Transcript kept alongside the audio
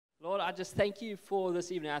I just thank you for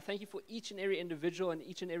this evening. I thank you for each and every individual and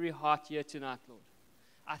each and every heart here tonight, Lord.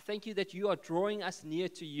 I thank you that you are drawing us near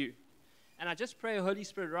to you. And I just pray, Holy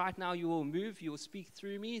Spirit, right now you will move, you will speak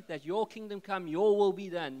through me, that your kingdom come, your will be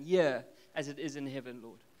done here as it is in heaven,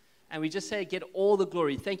 Lord. And we just say, get all the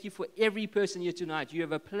glory. Thank you for every person here tonight. You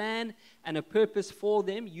have a plan and a purpose for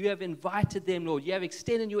them. You have invited them, Lord. You have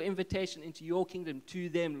extended your invitation into your kingdom to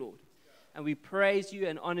them, Lord. And we praise you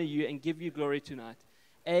and honor you and give you glory tonight.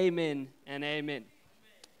 Amen and amen.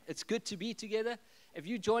 It's good to be together. If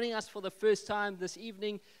you're joining us for the first time this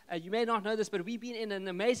evening, you may not know this, but we've been in an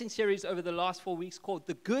amazing series over the last 4 weeks called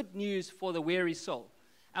The Good News for the Weary Soul.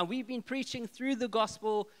 And we've been preaching through the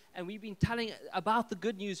gospel, and we've been telling about the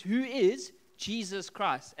good news, who is Jesus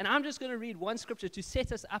Christ. And I'm just going to read one scripture to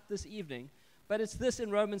set us up this evening, but it's this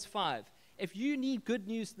in Romans 5. If you need good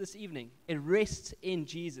news this evening, it rests in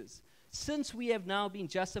Jesus. Since we have now been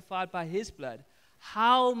justified by his blood,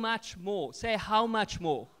 how much more? Say, how much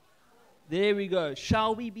more? There we go.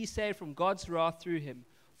 Shall we be saved from God's wrath through him?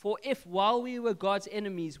 For if while we were God's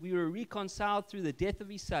enemies, we were reconciled through the death of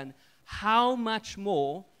his Son, how much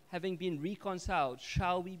more, having been reconciled,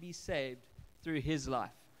 shall we be saved through his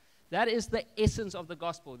life? That is the essence of the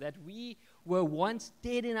gospel, that we were once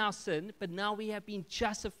dead in our sin, but now we have been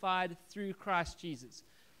justified through Christ Jesus.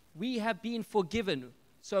 We have been forgiven.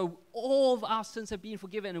 So all of our sins have been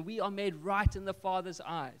forgiven, and we are made right in the Father's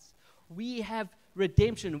eyes. We have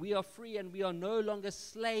redemption. We are free, and we are no longer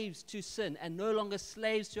slaves to sin and no longer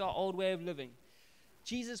slaves to our old way of living.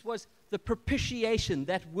 Jesus was the propitiation,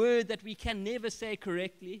 that word that we can never say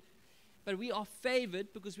correctly, but we are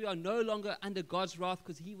favored because we are no longer under God's wrath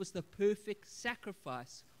because he was the perfect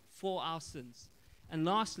sacrifice for our sins. And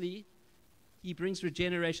lastly, he brings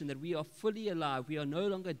regeneration, that we are fully alive. We are no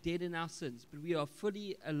longer dead in our sins, but we are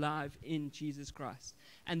fully alive in Jesus Christ.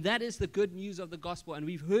 And that is the good news of the gospel. And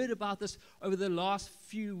we've heard about this over the last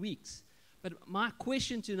few weeks. But my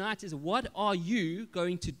question tonight is, what are you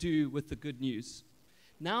going to do with the good news?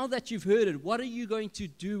 Now that you've heard it, what are you going to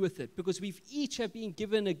do with it? Because we've each have been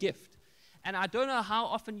given a gift. And I don't know how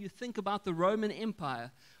often you think about the Roman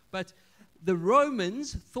Empire, but the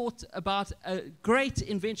Romans thought about a great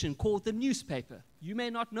invention called the newspaper. You may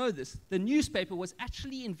not know this. The newspaper was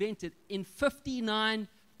actually invented in 59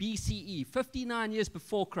 BCE, 59 years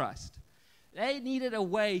before Christ. They needed a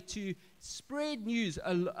way to spread news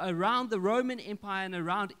around the Roman Empire and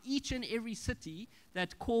around each and every city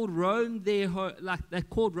that called Rome their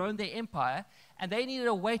empire, and they needed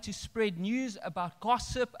a way to spread news about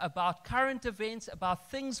gossip, about current events, about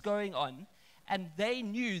things going on. And they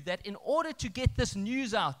knew that in order to get this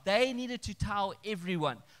news out, they needed to tell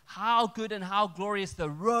everyone how good and how glorious the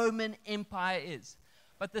Roman Empire is.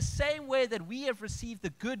 But the same way that we have received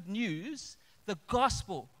the good news, the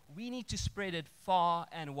gospel, we need to spread it far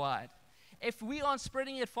and wide. If we aren't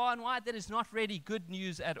spreading it far and wide, that is not really good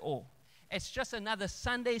news at all. It's just another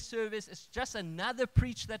Sunday service. It's just another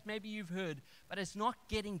preach that maybe you've heard, but it's not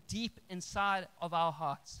getting deep inside of our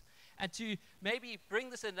hearts. And to maybe bring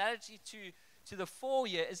this analogy to the fore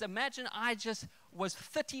here is, imagine I just was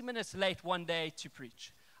 30 minutes late one day to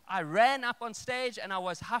preach. I ran up on stage and I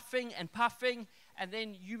was huffing and puffing, and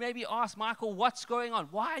then you maybe ask, Michael, what's going on?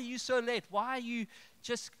 Why are you so late? Why are you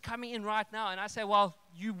just coming in right now? And I say, well,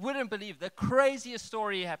 you wouldn't believe the craziest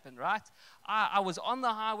story happened, right? I was on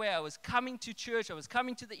the highway, I was coming to church, I was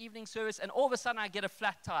coming to the evening service, and all of a sudden I get a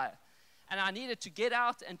flat tire. And I needed to get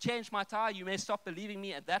out and change my tire. You may stop believing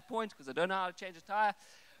me at that point because I don't know how to change a tire.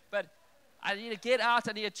 But I need to get out,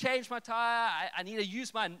 I need to change my tire, I need to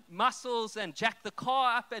use my muscles and jack the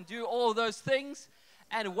car up and do all those things.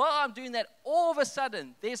 And while I'm doing that, all of a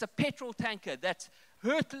sudden, there's a petrol tanker that's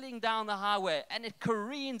hurtling down the highway, and it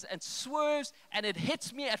careens and swerves, and it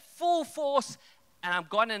hits me at full force, and I'm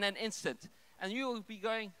gone in an instant. And you will be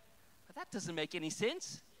going, but that doesn't make any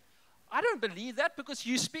sense. I don't believe that, because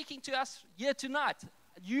you're speaking to us here tonight.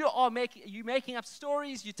 You're making up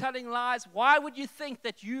stories, you're telling lies. Why would you think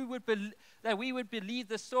that we would believe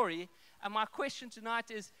the story? And my question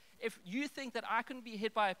tonight is, if you think that I can be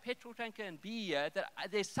hit by a petrol tanker and be here, that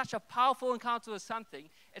there's such a powerful encounter with something,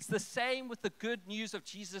 it's the same with the good news of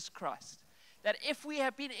Jesus Christ. That if we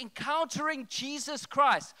have been encountering Jesus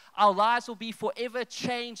Christ, our lives will be forever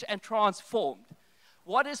changed and transformed.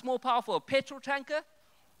 What is more powerful, a petrol tanker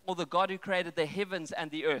or the God who created the heavens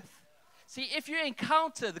and the earth? See, if you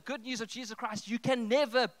encounter the good news of Jesus Christ, you can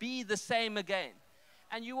never be the same again.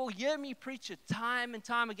 And you will hear me preach it time and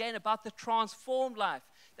time again about the transformed life,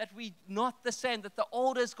 that we're not the same, that the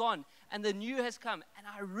old is gone and the new has come. And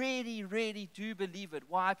I really, really do believe it.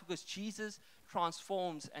 Why? Because Jesus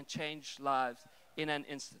transforms and changes lives in an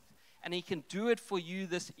instant. And he can do it for you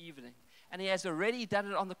this evening. And he has already done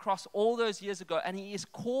it on the cross all those years ago. And he is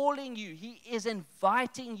calling you. He is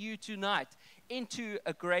inviting you tonight into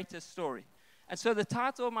a greater story. And so the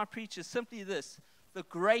title of my preach is simply this: the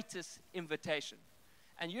greatest invitation.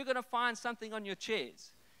 And you're going to find something on your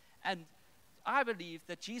chairs. And I believe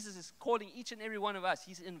that Jesus is calling each and every one of us.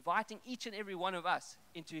 He's inviting each and every one of us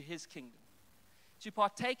into his kingdom. To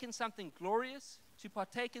partake in something glorious, to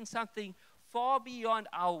partake in something far beyond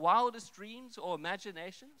our wildest dreams or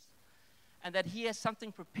imaginations, and that he has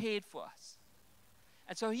something prepared for us.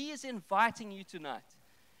 And so he is inviting you tonight.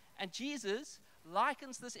 And Jesus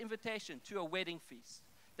likens this invitation to a wedding feast,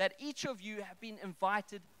 that each of you have been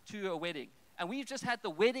invited to a wedding. And we've just had the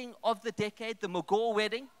wedding of the decade, the McGaw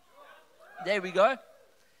wedding. There we go.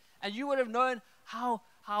 And you would have known how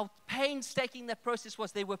painstaking that process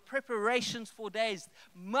was. There were preparations for days,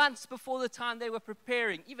 months before the time they were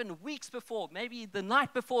preparing, even weeks before, maybe the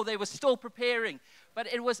night before they were still preparing.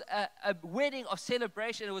 But it was a wedding of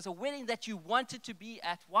celebration. It was a wedding that you wanted to be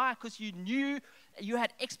at. Why? Because you knew, you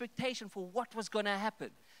had expectation for what was going to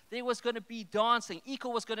happen. There was going to be dancing.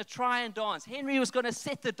 Iko was going to try and dance. Henry was going to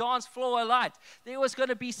set the dance floor alight. There was going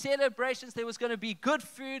to be celebrations. There was going to be good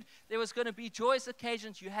food. There was going to be joyous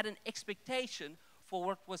occasions. You had an expectation for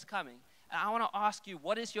what was coming. And I want to ask you,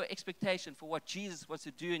 what is your expectation for what Jesus wants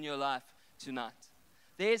to do in your life tonight?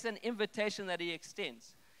 There's an invitation that he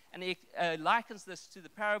extends. And he likens this to the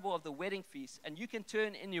parable of the wedding feast. And you can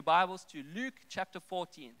turn in your Bibles to Luke chapter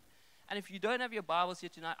 14. And if you don't have your Bibles here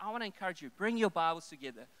tonight, I want to encourage you, bring your Bibles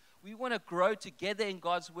together. We want to grow together in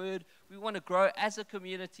God's word. We want to grow as a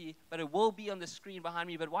community, but it will be on the screen behind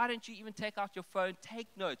me. But why don't you even take out your phone, take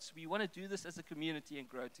notes. We want to do this as a community and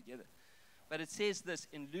grow together. But it says this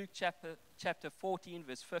in Luke chapter 14,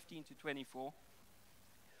 verse 15 to 24.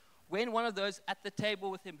 When one of those at the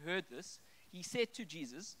table with him heard this, he said to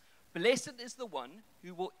Jesus, "Blessed is the one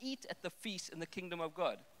who will eat at the feast in the kingdom of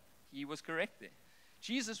God." He was correct there.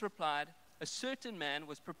 Jesus replied, "A certain man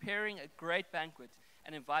was preparing a great banquet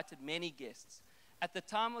and invited many guests. At the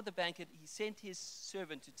time of the banquet, he sent his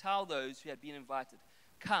servant to tell those who had been invited,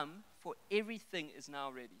 'Come, for everything is now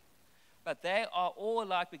ready.' But they all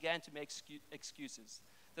alike began to make excuses.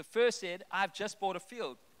 The first said, 'I've just bought a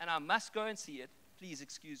field, and I must go and see it. Please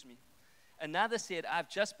excuse me.' Another said, 'I've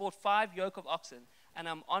just bought 5 yoke of oxen, and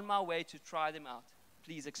I'm on my way to try them out.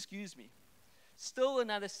 Please excuse me.' Still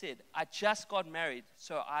another said, 'I just got married,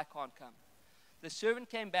 so I can't come.' The servant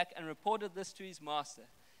came back and reported this to his master.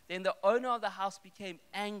 Then the owner of the house became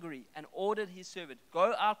angry and ordered his servant,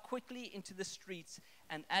 'Go out quickly into the streets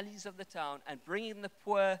and alleys of the town and bring in the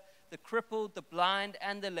poor, the crippled, the blind,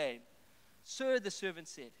 and the lame.' 'Sir,' the servant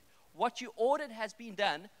said, 'what you ordered has been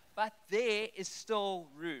done, but there is still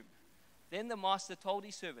room.' Then the master told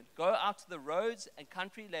his servant, 'Go out to the roads and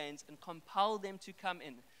country lanes and compel them to come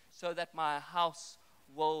in, so that my house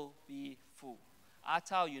will be full. I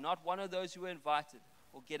tell you, not one of those who were invited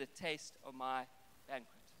will get a taste of my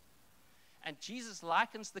banquet.'" And Jesus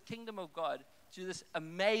likens the kingdom of God to this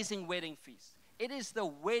amazing wedding feast. It is the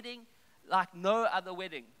wedding like no other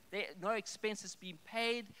wedding. No expenses being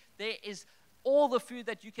paid. There is all the food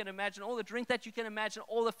that you can imagine, all the drink that you can imagine,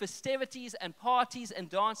 all the festivities and parties and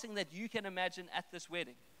dancing that you can imagine at this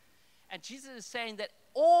wedding. And Jesus is saying that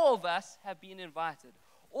all of us have been invited.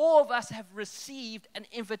 All of us have received an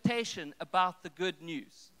invitation about the good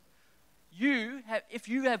news. If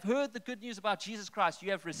you have heard the good news about Jesus Christ,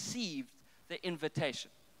 you have received the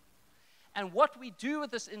invitation. And what we do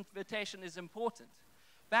with this invitation is important.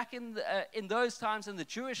 Back in those times in the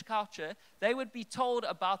Jewish culture, they would be told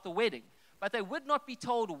about the wedding, but they would not be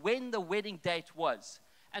told when the wedding date was.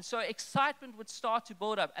 And so excitement would start to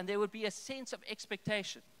build up, and there would be a sense of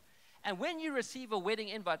expectation. And when you receive a wedding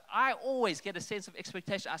invite, I always get a sense of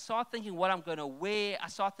expectation. I start thinking what I'm going to wear. I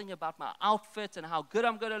start thinking about my outfit and how good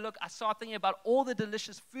I'm going to look. I start thinking about all the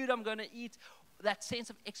delicious food I'm going to eat. That sense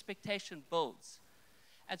of expectation builds.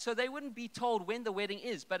 And so they wouldn't be told when the wedding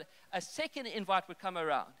is, but a second invite would come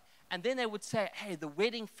around. And then they would say, "Hey, the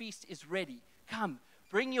wedding feast is ready. Come,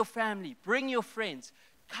 bring your family, bring your friends.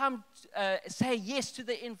 Come, say yes to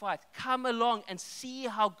the invite. Come along and see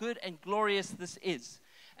how good and glorious this is."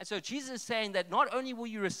 And so Jesus is saying that not only will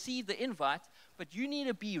you receive the invite, but you need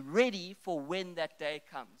to be ready for when that day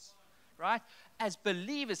comes, right? As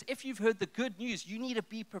believers, if you've heard the good news, you need to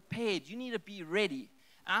be prepared. You need to be ready.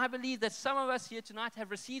 And I believe that some of us here tonight have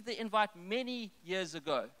received the invite many years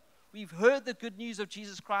ago. We've heard the good news of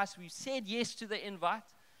Jesus Christ. We've said yes to the invite.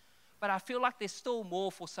 But I feel like there's still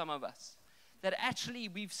more for some of us. That actually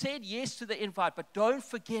we've said yes to the invite, but don't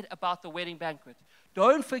forget about the wedding banquet.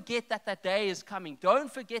 Don't forget that that day is coming.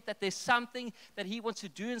 Don't forget that there's something that He wants to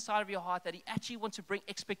do inside of your heart, that He actually wants to bring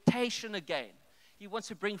expectation again. He wants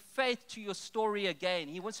to bring faith to your story again.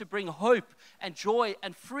 He wants to bring hope and joy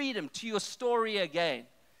and freedom to your story again.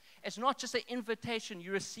 It's not just an invitation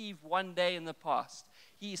you received one day in the past.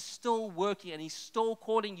 He is still working and He's still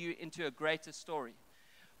calling you into a greater story.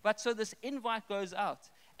 But so this invite goes out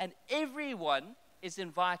and everyone is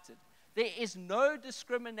invited. There is no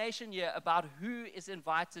discrimination here about who is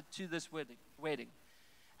invited to this wedding.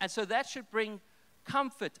 And so that should bring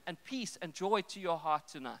comfort and peace and joy to your heart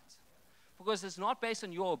tonight. Because it's not based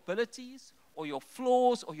on your abilities or your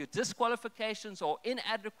flaws or your disqualifications or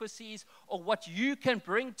inadequacies or what you can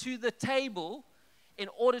bring to the table in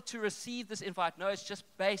order to receive this invite. No, it's just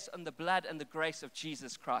based on the blood and the grace of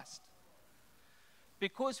Jesus Christ.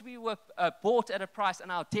 Because we were bought at a price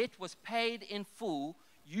and our debt was paid in full,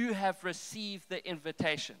 you have received the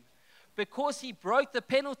invitation. Because He broke the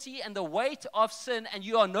penalty and the weight of sin, and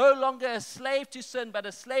you are no longer a slave to sin, but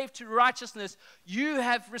a slave to righteousness, you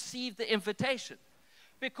have received the invitation.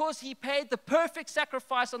 Because He paid the perfect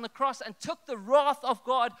sacrifice on the cross and took the wrath of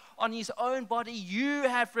God on His own body, you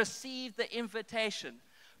have received the invitation.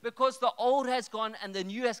 Because the old has gone and the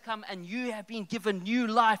new has come, and you have been given new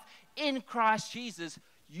life in Christ Jesus,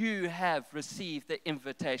 you have received the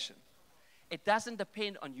invitation. It doesn't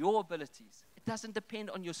depend on your abilities. It doesn't depend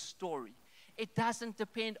on your story. It doesn't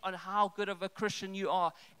depend on how good of a Christian you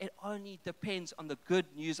are. It only depends on the good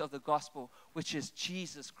news of the gospel, which is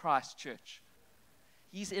Jesus Christ, church.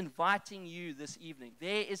 He's inviting you this evening.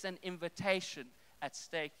 There is an invitation at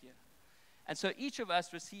stake here. And so each of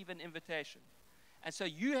us receive an invitation. And so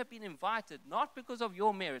you have been invited, not because of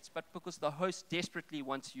your merits, but because the host desperately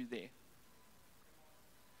wants you there.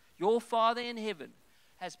 Your Father in heaven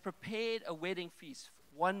has prepared a wedding feast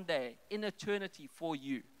one day in eternity for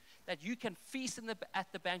you, that you can feast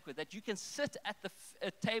at the banquet, that you can sit at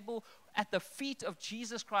the table at the feet of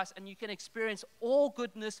Jesus Christ, and you can experience all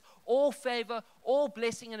goodness, all favor, all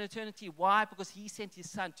blessing in eternity. Why? Because He sent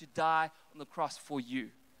His Son to die on the cross for you.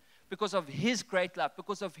 Because of His great love,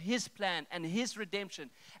 because of His plan and His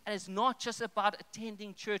redemption. And it's not just about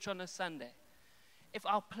attending church on a Sunday. If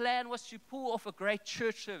our plan was to pull off a great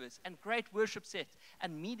church service and great worship set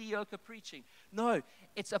and mediocre preaching, no,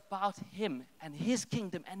 it's about Him and His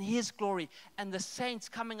kingdom and His glory and the saints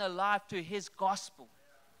coming alive to His gospel.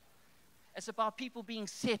 It's about people being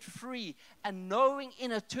set free and knowing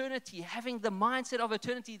in eternity, having the mindset of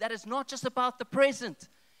eternity that is not just about the present.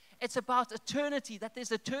 It's about eternity, that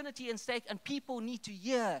there's eternity in stake, and people need to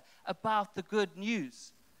hear about the good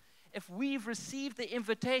news. If we've received the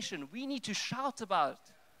invitation, we need to shout about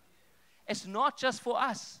it. It's not just for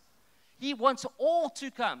us. He wants all to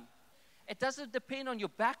come. It doesn't depend on your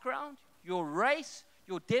background, your race,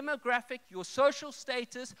 your demographic, your social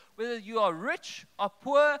status, whether you are rich or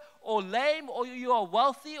poor or lame or you are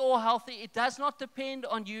wealthy or healthy. It does not depend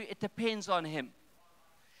on you. It depends on Him.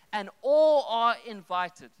 And all are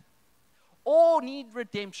invited. All need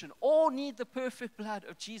redemption. All need the perfect blood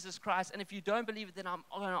of Jesus Christ. And if you don't believe it, then I'm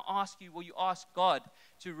going to ask you, will you ask God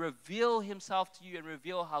to reveal Himself to you and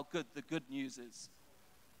reveal how good the good news is?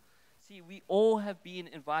 See, we all have been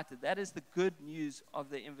invited. That is the good news of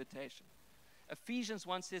the invitation. Ephesians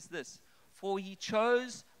 1 says this, "For He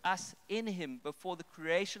chose us in Him before the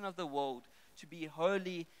creation of the world to be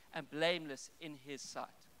holy and blameless in His sight."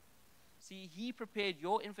 See, He prepared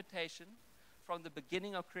your invitation from the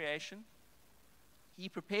beginning of creation. He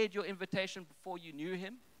prepared your invitation before you knew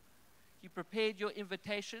Him. He prepared your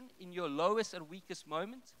invitation in your lowest and weakest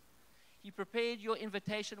moment. He prepared your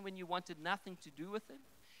invitation when you wanted nothing to do with Him.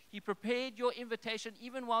 He prepared your invitation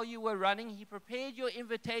even while you were running. He prepared your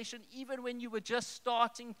invitation even when you were just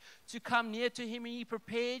starting to come near to Him. And He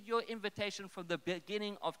prepared your invitation from the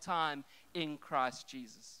beginning of time in Christ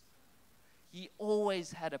Jesus. He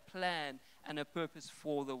always had a plan and a purpose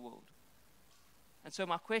for the world. And so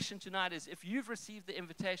my question tonight is, if you've received the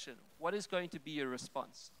invitation, what is going to be your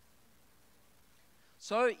response?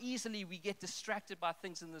 So easily we get distracted by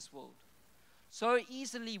things in this world. So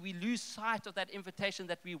easily we lose sight of that invitation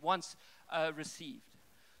that we once received.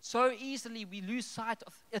 So easily we lose sight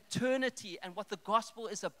of eternity and what the gospel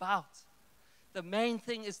is about. The main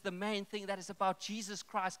thing is the main thing, that is about Jesus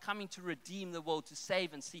Christ coming to redeem the world, to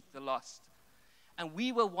save and seek the lost. And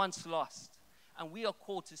we were once lost. And we are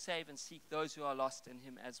called to save and seek those who are lost in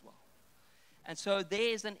Him as well. And so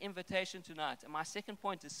there is an invitation tonight. And my second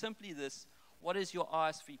point is simply this: what is your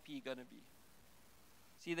RSVP going to be?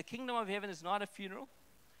 See, the kingdom of heaven is not a funeral.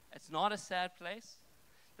 It's not a sad place.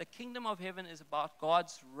 The kingdom of heaven is about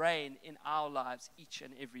God's reign in our lives each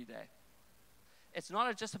and every day. It's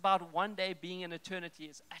not just about one day being in eternity.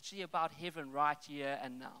 It's actually about heaven right here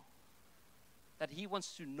and now. That He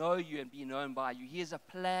wants to know you and be known by you. He has a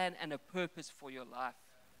plan and a purpose for your life.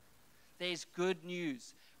 There's good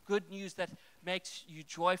news that makes you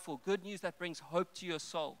joyful, good news that brings hope to your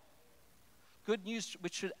soul, good news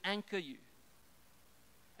which should anchor you.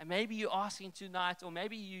 And maybe you're asking tonight, or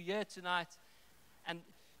maybe you're here tonight, and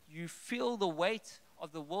you feel the weight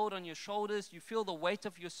of the world on your shoulders, you feel the weight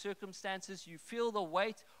of your circumstances, you feel the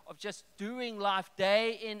weight of just doing life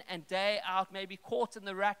day in and day out, maybe caught in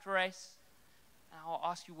the rat race. And I'll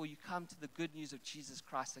ask you, will you come to the good news of Jesus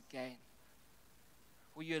Christ again?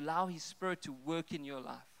 Will you allow His Spirit to work in your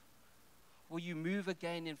life? Will you move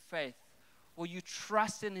again in faith? Will you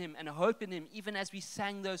trust in Him and hope in Him, even as we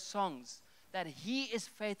sang those songs, that He is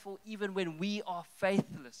faithful even when we are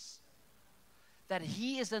faithless? That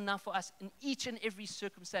He is enough for us in each and every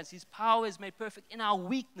circumstance. His power is made perfect in our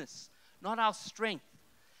weakness, not our strength.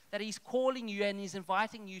 That He's calling you and He's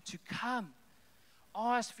inviting you to come.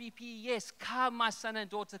 RSVP, yes, come, my son and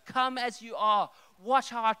daughter, come as you are. Watch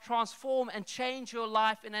how I transform and change your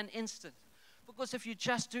life in an instant. Because if you're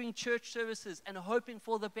just doing church services and hoping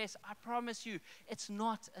for the best, I promise you, it's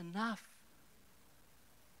not enough.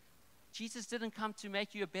 Jesus didn't come to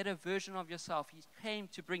make you a better version of yourself. He came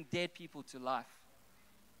to bring dead people to life.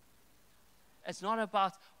 It's not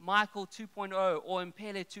about Michael 2.0 or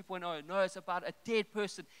Impele 2.0. No, it's about a dead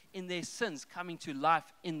person in their sins coming to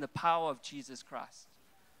life in the power of Jesus Christ.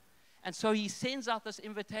 And so He sends out this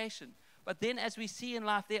invitation. But then as we see in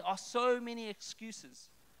life, there are so many excuses.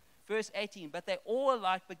 Verse 18, but they all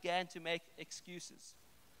alike began to make excuses.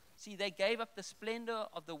 See, they gave up the splendor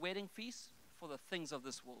of the wedding feast for the things of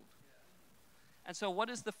this world. And so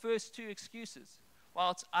what is the first two excuses?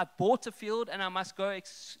 Well, I bought a field and I must go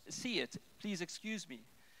see it. Please excuse me.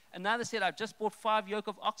 Another said, I've just bought 5 yoke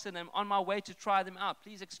of oxen and I'm on my way to try them out.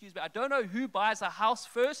 Please excuse me. I don't know who buys a house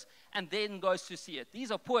first and then goes to see it. These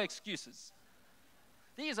are poor excuses.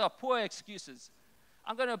 These are poor excuses.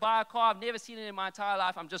 I'm going to buy a car. I've never seen it in my entire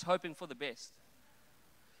life. I'm just hoping for the best.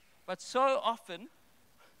 But so often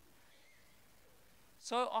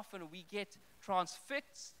we get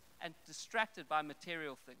transfixed and distracted by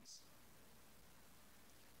material things.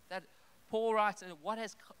 That Paul writes, and what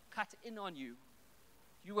has cut in on you?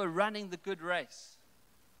 You were running the good race.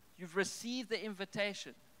 You've received the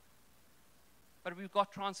invitation. But we've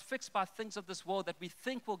got transfixed by things of this world that we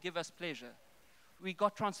think will give us pleasure. We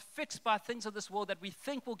got transfixed by things of this world that we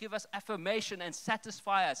think will give us affirmation and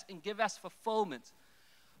satisfy us and give us fulfillment.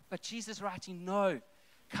 But Jesus writing, no,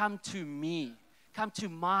 come to me. Come to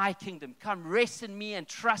my kingdom. Come rest in me and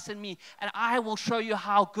trust in me. And I will show you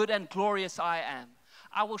how good and glorious I am.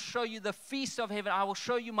 I will show you the feast of heaven. I will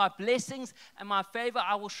show you my blessings and my favor.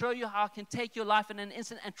 I will show you how I can take your life in an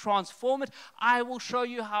instant and transform it. I will show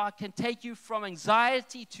you how I can take you from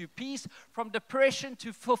anxiety to peace, from depression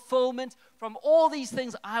to fulfillment, from all these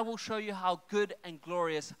things. I will show you how good and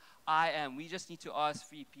glorious I am. We just need to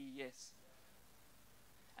RSVP, yes.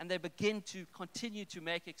 And they begin to continue to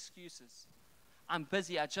make excuses. I'm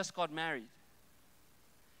busy. I just got married.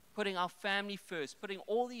 Putting our family first, putting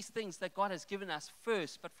all these things that God has given us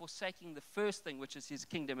first, but forsaking the first thing, which is His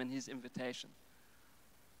kingdom and His invitation.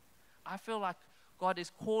 I feel like God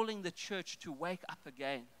is calling the church to wake up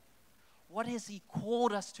again. What has He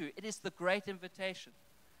called us to? It is the great invitation.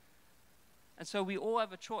 And so we all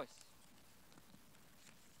have a choice.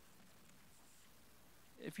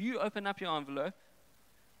 If you open up your envelope,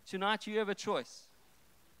 tonight you have a choice.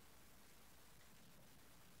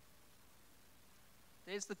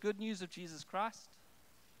 There's the good news of Jesus Christ.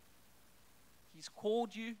 He's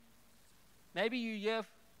called you. Maybe you're here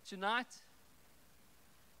tonight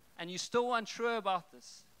and you're still unsure about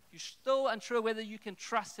this. You're still unsure whether you can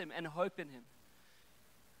trust Him and hope in Him.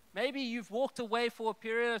 Maybe you've walked away for a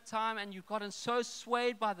period of time and you've gotten so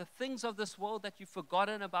swayed by the things of this world that you've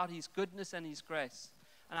forgotten about His goodness and His grace.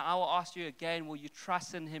 And I will ask you again, will you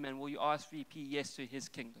trust in Him and will you RSVP yes to His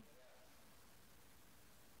kingdom?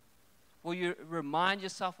 Will you remind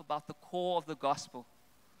yourself about the core of the gospel?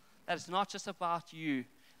 That it's not just about you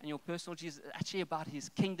and your personal Jesus, it's actually about His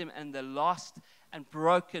kingdom and the lost and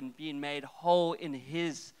broken being made whole in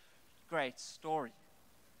His great story.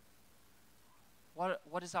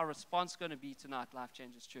 What is our response going to be tonight, Life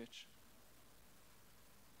Changers Church?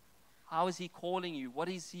 How is He calling you? What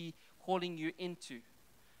is He calling you into?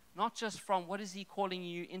 Not just from what is He calling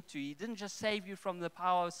you into. He didn't just save you from the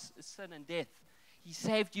power of sin and death. He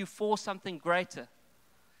saved you for something greater.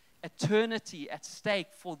 Eternity at stake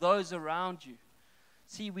for those around you.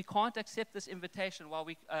 See, we can't accept this invitation while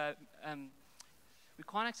we can't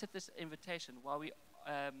accept this invitation while we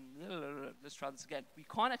let's try this again. We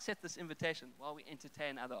can't accept this invitation while we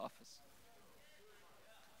entertain other offers.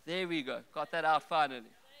 There we go. Got that out finally.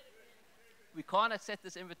 We can't accept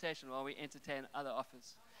this invitation while we entertain other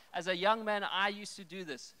offers. As a young man, I used to do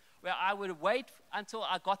this, where I would wait until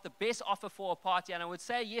I got the best offer for a party, and I would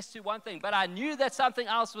say yes to one thing, but I knew that something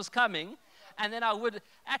else was coming, and then I would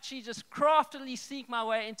actually just craftily sneak my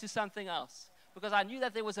way into something else, because I knew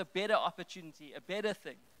that there was a better opportunity, a better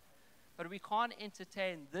thing. But we can't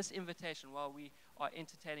entertain this invitation while we are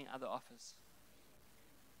entertaining other offers.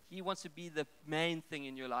 He wants to be the main thing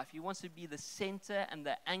in your life. He wants to be the center and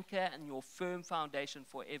the anchor and your firm foundation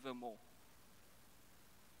forevermore.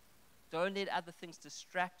 Don't let other things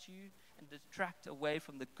distract you and detract away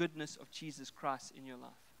from the goodness of Jesus Christ in your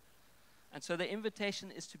life. And so the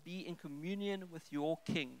invitation is to be in communion with your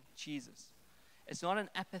King, Jesus. It's not an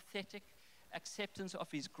apathetic acceptance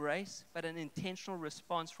of His grace, but an intentional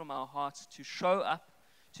response from our hearts to show up,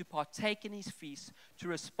 to partake in His feast, to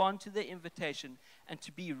respond to the invitation, and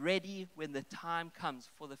to be ready when the time comes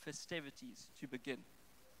for the festivities to begin.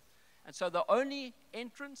 And so the only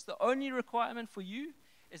entrance, the only requirement for you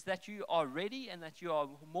is that you are ready and that you are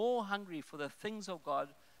more hungry for the things of God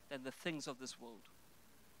than the things of this world.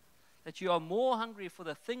 That you are more hungry for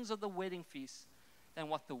the things of the wedding feast than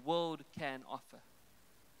what the world can offer.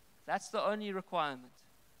 That's the only requirement.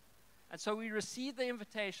 And so we receive the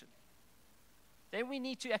invitation. Then we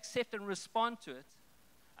need to accept and respond to it.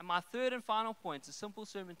 And my third and final point, a simple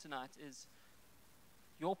sermon tonight, is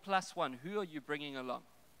your plus one. Who are you bringing along?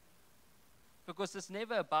 Because it's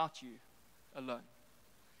never about you alone.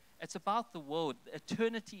 It's about the world.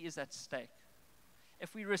 Eternity is at stake.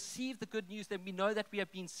 If we receive the good news, then we know that we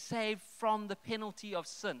have been saved from the penalty of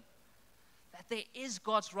sin. That there is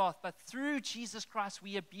God's wrath, but through Jesus Christ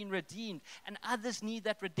we have been redeemed, and others need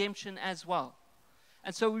that redemption as well.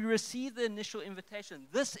 And so we receive the initial invitation.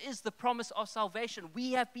 This is the promise of salvation.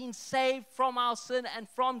 We have been saved from our sin and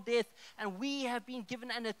from death, and we have been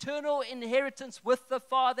given an eternal inheritance with the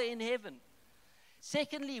Father in heaven.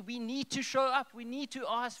 Secondly, we need to show up. We need to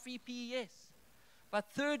RSVP yes. But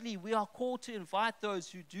thirdly, we are called to invite those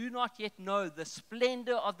who do not yet know the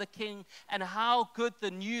splendor of the King and how good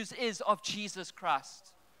the news is of Jesus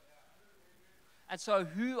Christ. And so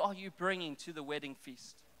who are you bringing to the wedding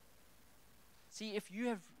feast? See, if you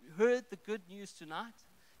have heard the good news tonight,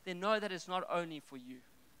 then know that it's not only for you.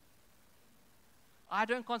 I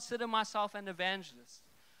don't consider myself an evangelist,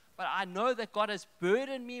 but I know that God has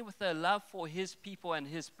burdened me with a love for His people and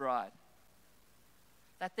His bride.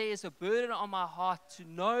 That there is a burden on my heart to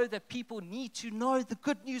know that people need to know the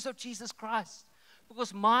good news of Jesus Christ.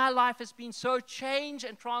 Because my life has been so changed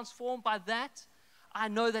and transformed by that, I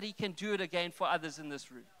know that He can do it again for others in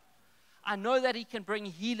this room. I know that He can bring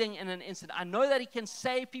healing in an instant. I know that He can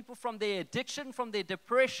save people from their addiction, from their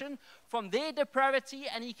depression, from their depravity,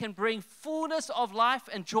 and He can bring fullness of life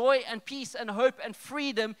and joy and peace and hope and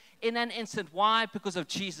freedom in an instant. Why? Because of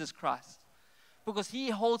Jesus Christ. Because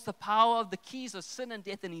He holds the power of the keys of sin and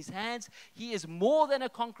death in His hands. He is more than a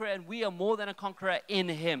conqueror, and we are more than a conqueror in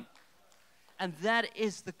Him. And that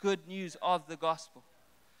is the good news of the gospel.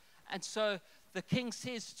 And so the King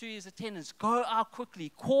says to His attendants, go out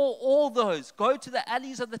quickly, call all those, go to the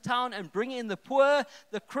alleys of the town and bring in the poor,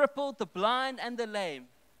 the crippled, the blind, and the lame.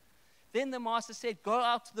 Then the master said, go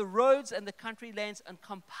out to the roads and the country lanes and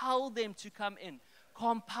compel them to come in.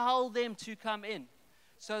 Compel them to come in,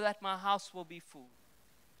 so that my house will be full.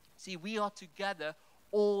 See, we are to gather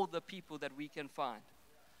all the people that we can find.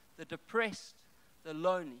 The depressed, the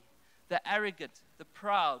lonely, the arrogant, the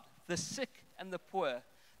proud, the sick and the poor,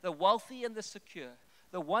 the wealthy and the secure,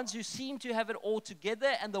 the ones who seem to have it all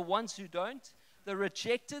together and the ones who don't, the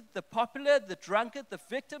rejected, the popular, the drunkard, the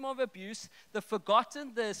victim of abuse, the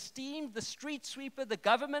forgotten, the esteemed, the street sweeper, the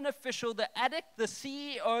government official, the addict, the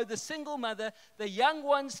CEO, the single mother, the young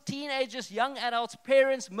ones, teenagers, young adults,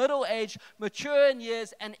 parents, middle-aged, mature in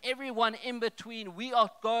years, and everyone in between. We are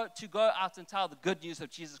to go out and tell the good news of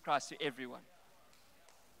Jesus Christ to everyone.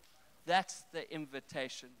 That's the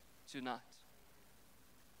invitation tonight.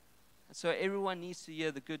 And so everyone needs to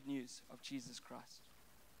hear the good news of Jesus Christ.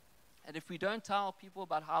 And if we don't tell people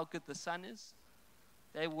about how good the Son is,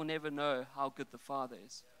 they will never know how good the Father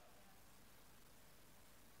is.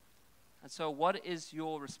 And so what is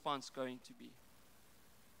your response going to be?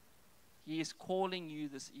 He is calling you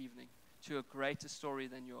this evening to a greater story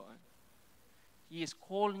than your own. He is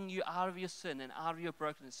calling you out of your sin and out of your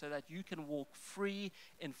brokenness so that you can walk free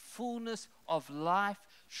in fullness of life,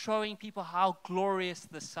 showing people how glorious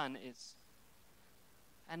the Son is.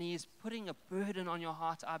 And He is putting a burden on your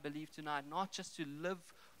heart, I believe, tonight, not just to live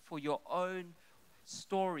for your own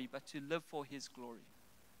story, but to live for His glory.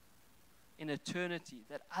 in eternity,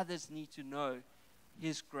 that others need to know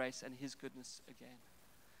His grace and His goodness again.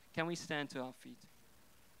 Can we stand to our feet?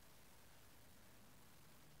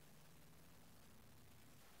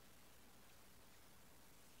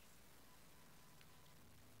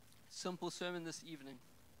 Simple sermon this evening.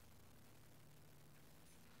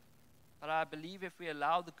 But I believe if we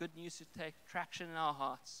allow the good news to take traction in our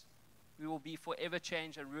hearts, we will be forever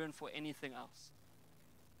changed and ruined for anything else.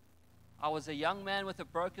 I was a young man with a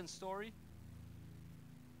broken story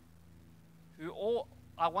who all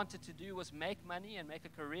I wanted to do was make money and make a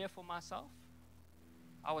career for myself.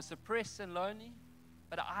 I was depressed and lonely,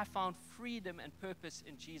 but I found freedom and purpose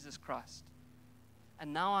in Jesus Christ.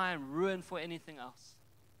 And now I am ruined for anything else.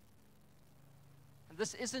 And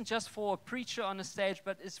this isn't just for a preacher on a stage,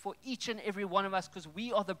 but it's for each and every one of us, because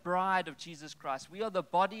we are the bride of Jesus Christ. We are the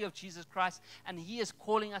body of Jesus Christ, and He is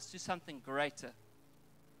calling us to something greater.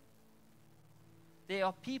 There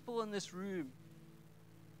are people in this room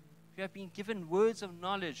who have been given words of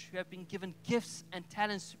knowledge, who have been given gifts and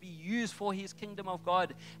talents to be used for His kingdom of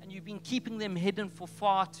God, and you've been keeping them hidden for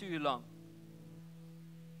far too long.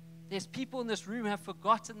 There's people in this room who have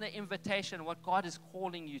forgotten the invitation, what God is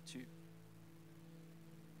calling you to.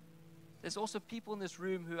 There's also people in this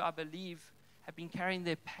room who I believe have been carrying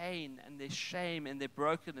their pain and their shame and their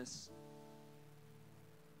brokenness.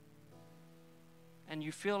 And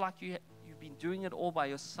you feel like you've been doing it all by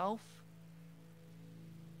yourself.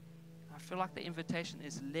 I feel like the invitation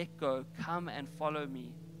is let go, come and follow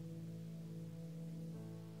me.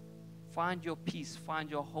 Find your peace,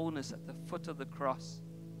 find your wholeness at the foot of the cross.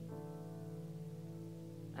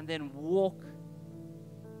 And then walk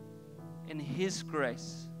in His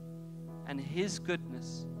grace and His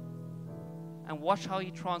goodness, and watch how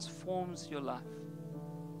He transforms your life.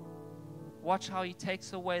 Watch how He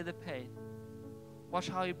takes away the pain. Watch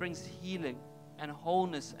how He brings healing and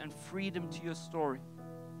wholeness and freedom to your story.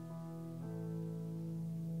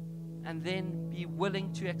 And then be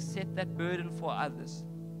willing to accept that burden for others,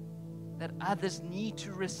 that others need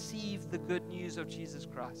to receive the good news of Jesus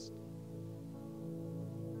Christ.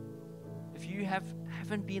 If you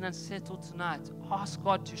haven't been unsettled tonight, ask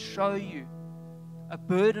God to show you a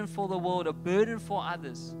burden for the world, a burden for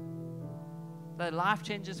others. The Life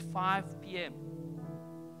Changes 5 p.m.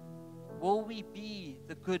 Will we be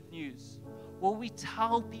the good news? Will we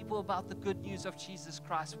tell people about the good news of Jesus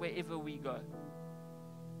Christ wherever we go?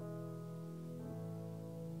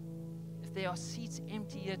 If there are seats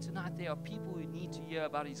empty here tonight, there are people who need to hear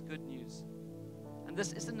about His good news. And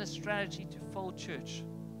this isn't a strategy to fill church.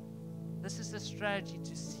 This is a strategy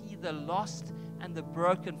to see the lost and the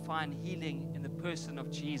broken find healing in the person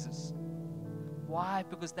of Jesus. Why?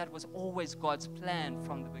 Because that was always God's plan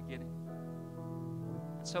from the beginning.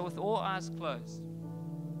 And so with all eyes closed,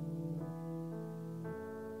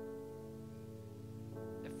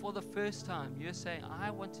 if for the first time you're saying,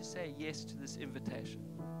 I want to say yes to this invitation.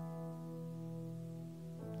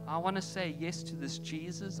 I want to say yes to this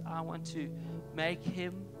Jesus. I want to make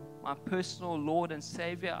Him my personal Lord and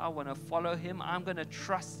Savior. I want to follow Him. I'm going to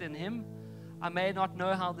trust in Him. I may not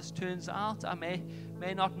know how this turns out. I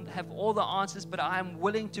may not have all the answers, but I am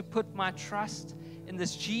willing to put my trust in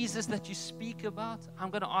this Jesus that you speak about.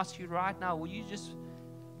 I'm going to ask you right now, will you just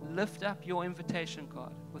lift up your invitation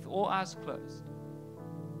card with all eyes closed?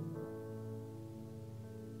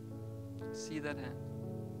 See that hand.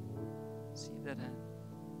 See that hand.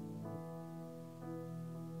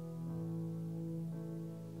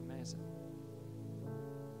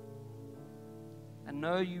 And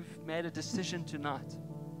know you've made a decision tonight.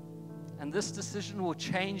 And this decision will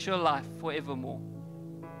change your life forevermore.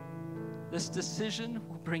 This decision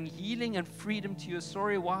will bring healing and freedom to your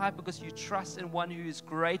story. Why? Because you trust in one who is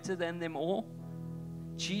greater than them all,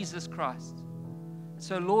 Jesus Christ.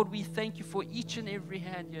 So, Lord, we thank you for each and every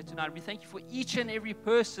hand here tonight. We thank you for each and every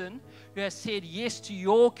person who has said yes to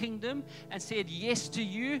your kingdom and said yes to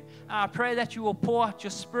you. And I pray that you will pour out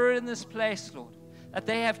your Spirit in this place, Lord. That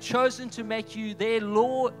they have chosen to make you their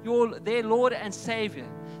Lord, their Lord and Savior.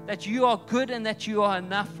 That you are good and that you are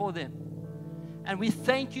enough for them. And we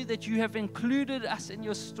thank you that you have included us in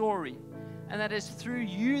your story. And that it's through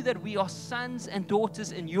you that we are sons and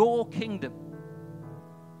daughters in your kingdom.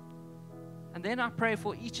 And then I pray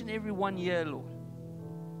for each and every one here, Lord,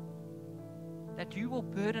 that you will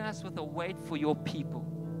burden us with a weight for your people.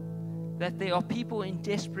 That there are people in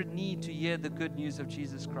desperate need to hear the good news of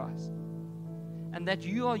Jesus Christ. And that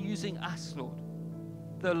you are using us, Lord,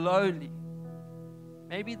 the lowly,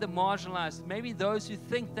 maybe the marginalized, maybe those who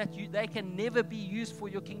think that they can never be used for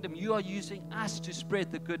your kingdom. You are using us to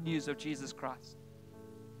spread the good news of Jesus Christ.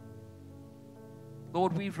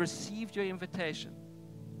 Lord, we've received your invitation.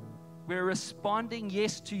 We're responding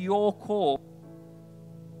yes to your call.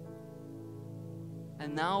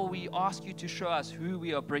 And now we ask you to show us who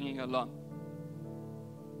we are bringing along.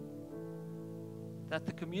 That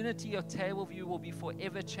the community of Tableview will be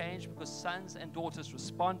forever changed because sons and daughters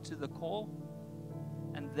respond to the call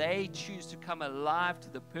and they choose to come alive to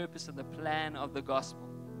the purpose and the plan of the gospel.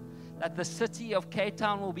 That the city of Cape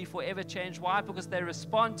Town will be forever changed. Why? Because they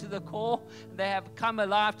respond to the call. They have come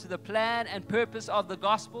alive to the plan and purpose of the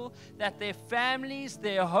gospel. That their families,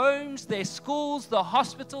 their homes, their schools, the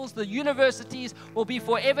hospitals, the universities will be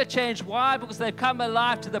forever changed. Why? Because they've come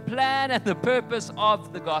alive to the plan and the purpose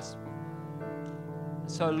of the gospel.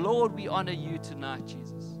 So, Lord, we honor you tonight,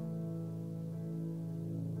 Jesus.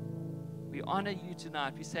 We honor you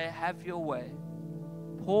tonight. We say, have your way.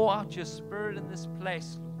 Pour out your Spirit in this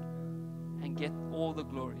place, Lord, and get all the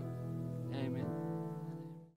glory. Amen.